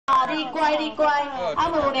啊，你乖，啊，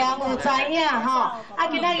母娘有知影吼，啊，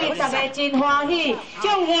今仔日大家真欢喜，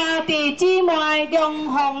众兄弟姊妹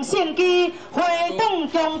龙凤盛举，花灯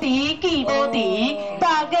中持见无敌，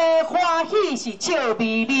大家欢喜是笑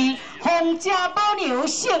眯眯，皇家宝牛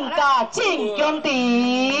盛家正强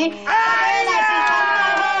地，大家来是参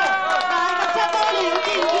加好，皇家宝牛进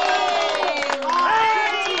去。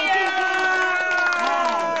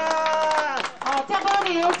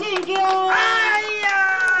 牛进京，哎呀！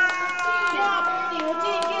牛进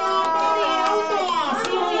京，牛大寿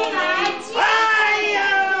来，哎呀！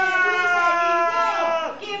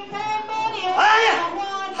金天母牛，哎呀！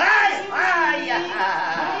哎呀！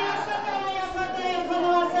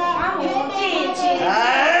阿母进京，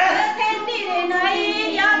天地人来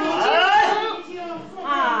要你进出啊！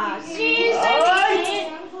新生灵，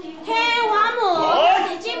天王母、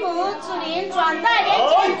你金母子灵转代连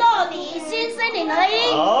天到底，新生灵而已。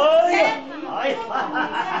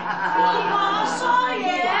 复古收圆，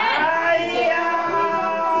哎呀！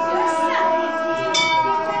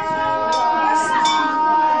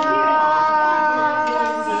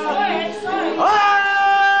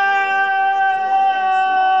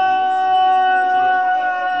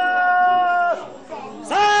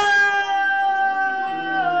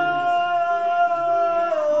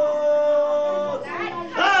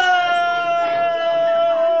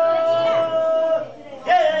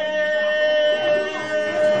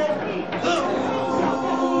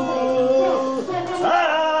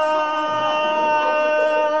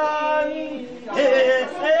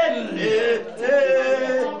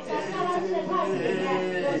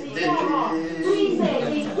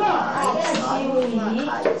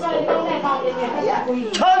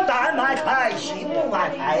穿大马台，西木马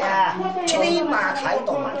台呀，青马台、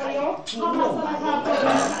东马台、金木马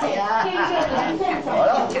台呀，好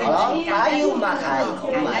了，还有马台、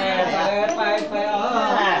红马台。拜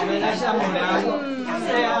啊！你们来下母娘，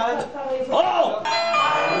对呀，好。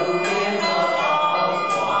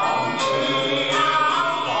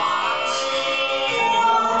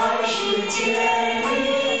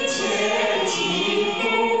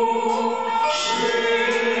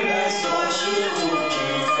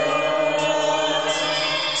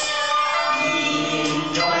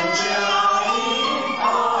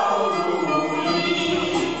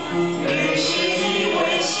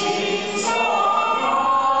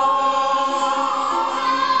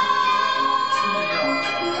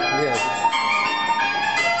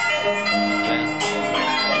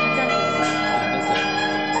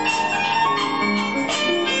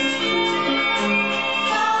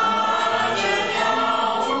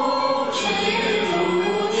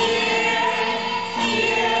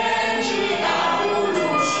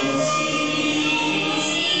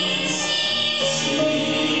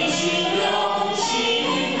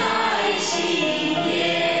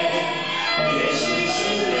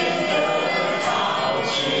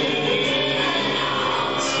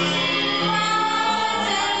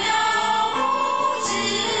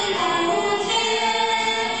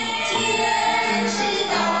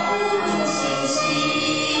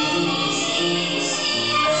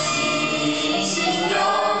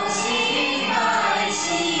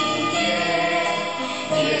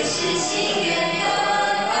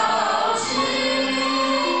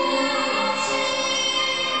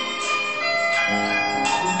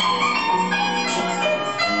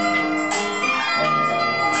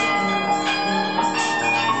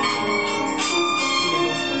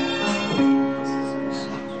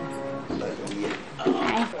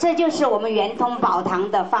 这就是我们圆通宝堂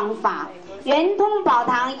的方法。圆通宝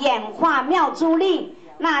堂演化妙珠令，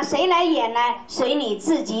那谁来演呢？随你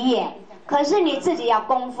自己演，可是你自己要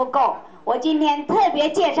功夫够。我今天特别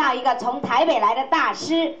介绍一个从台北来的大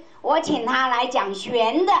师，我请他来讲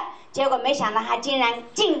玄的，结果没想到他竟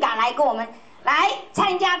敢来跟我们来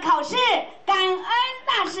参加考试，感恩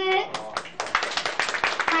大师。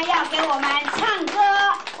他要给我们唱歌，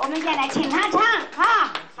我们现在请他唱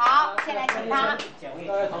哈。好，现在请他。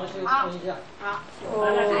各位同学问一下。好，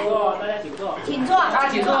大家请坐，请坐。大家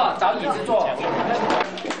请坐，找椅子坐。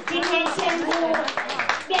今天仙姑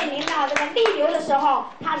面临到这个逆流的时候，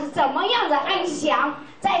他是怎么样的安详？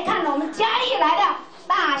再看我们嘉义来的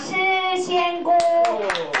大师仙姑，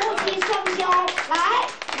夫妻双修，来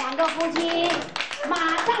2个夫妻，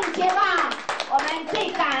马上接棒。我们最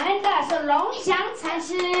感恩的是龙祥禅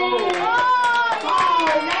师，人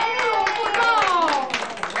入不够。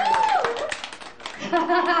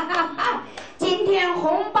今天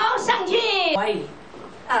红包上去。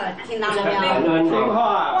听到了没有？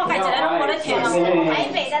我还觉得我的天是台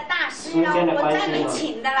北的大师哦，我专门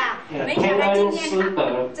请的啦。没想到今天他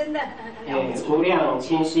真的无量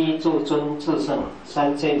清晰诸尊至圣，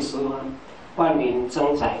三界十方，万民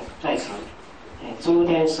增载在此。诸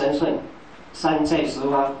天神圣，三界十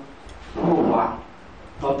方，护法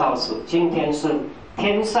都到此。今天是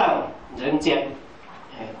天上人间，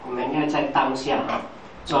我们要在当下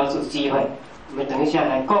抓住机会，我们等一下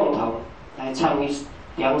来共同来唱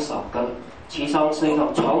2首歌，其中是一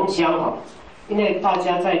种重相逢，因为大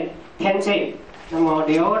家在天界，那么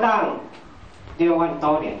流浪6万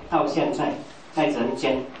多年，到现在在人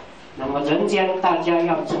间，那么人间大家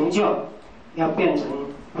要成就，要变成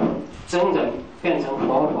真人，变成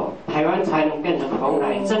佛，台湾才能变成蓬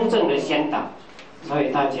莱真正的先导，所以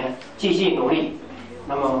大家继续努力。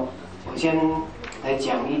那么我先来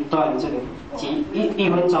讲一段这个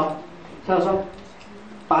1分钟，就是说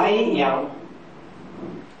白羊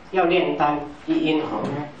要炼丹1音喉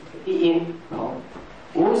，1音喉，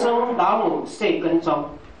无声老母谢根中，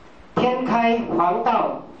天开黄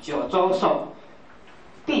道9州寿，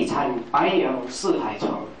地产白羊4海虫，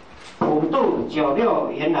普渡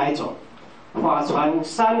96原来种，法传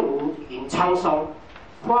35引苍松，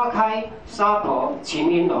花开沙婆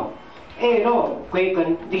秦英龙，叶落归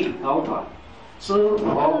根绿龙团，知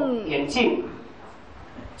佛眼镜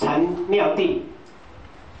禅妙地，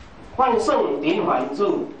万圣灵环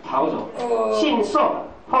入桃容，信受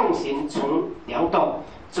奉行成良道，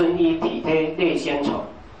尊依体贴列仙丑，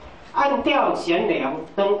暗调贤良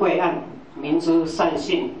登贵岸，明知善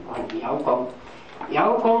信返瑶宫，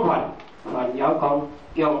瑶宫返瑶宫，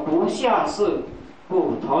永不下世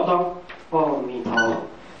不投东，阿弥陀佛。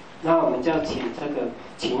那我们就请这个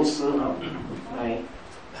琴师来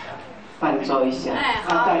伴奏一下，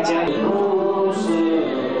让大家不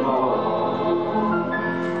是梦，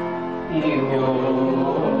有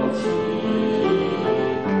情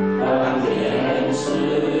当年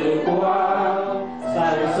时光，闪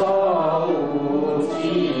烁无际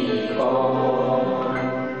风。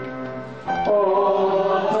我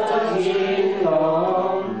真情浓，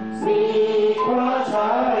你挂彩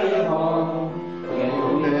虹，有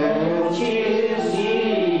情西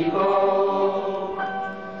风，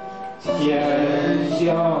见兄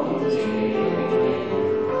弟，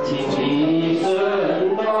情意深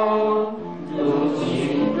浓，如今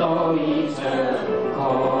都已成空。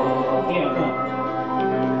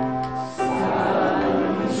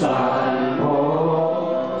山坡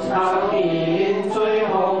长林最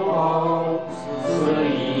红红，是一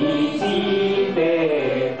季悲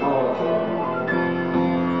痛。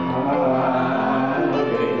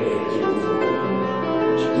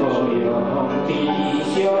左右弟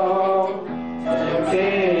兄，别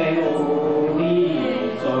无离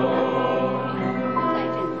中。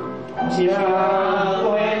家规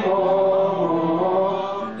默默，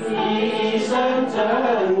一生珍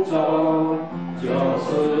重，就是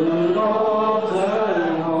落真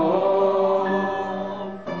红。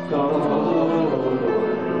都轮回，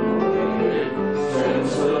生死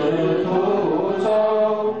途中，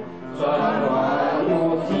转乱无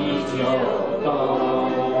题就动。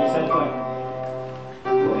为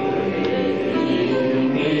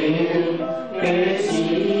民给西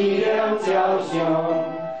凉教兄，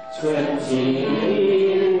纯情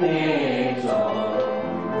内中。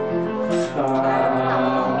当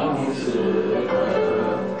时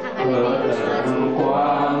何等光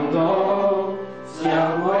荣，相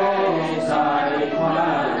会在团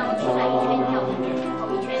中，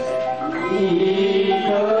一颗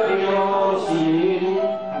流星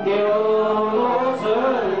流落真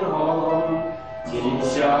红，今宵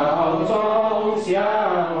中相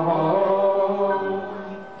逢，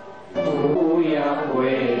不要回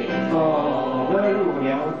头人母娘，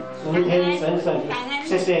诸天神圣，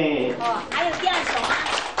谢谢。还有第2首吗？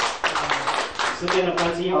时间的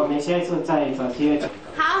关系，我们下一次再找机会。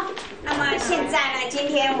好，那么现在呢，今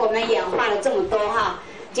天我们演化了这么多哈，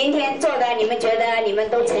今天做的你们觉得你们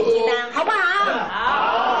都成绩单好不好？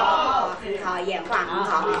好，很好，演化很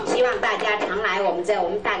好，希望大家常来我们这，我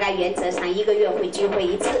们大概原则上1个月会聚会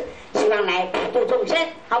1次，希望来普度众生，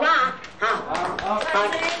好不好？好，好，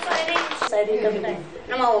对不对？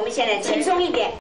那么我们现在轻松一点。